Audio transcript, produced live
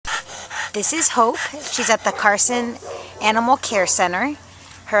This is Hope. She's at the Carson Animal Care Center.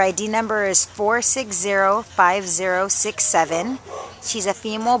 Her ID number is 4605067. She's a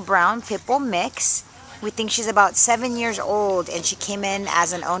female brown pit bull mix. We think she's about 7 years old, and she came in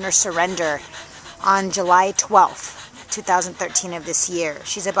as an owner surrender on July 12th, 2013 of this year.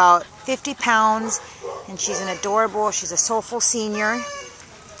 She's about 50 pounds, and she's an adorable, she's a soulful senior.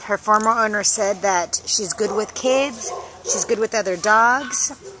 Her former owner said that she's good with kids, she's good with other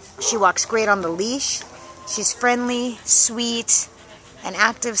dogs, she walks great on the leash, she's friendly, sweet, an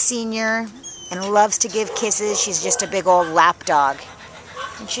active senior, and loves to give kisses. She's just a big old lap dog.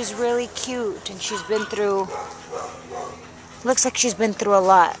 And she's really cute, and she's been through, looks like she's been through a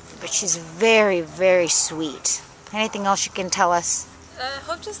lot, but she's very, very sweet. Anything else you can tell us?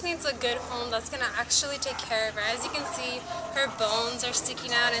 Hope just needs a good home that's going to actually take care of her. As you can see, her bones are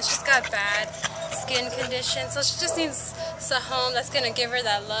sticking out and she's got bad skin conditions. So she just needs a home that's going to give her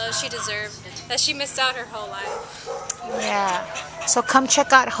that love she deserved, that she missed out her whole life. Yeah. So come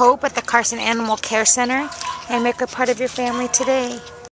check out Hope at the Carson Animal Care Center and make her part of your family today.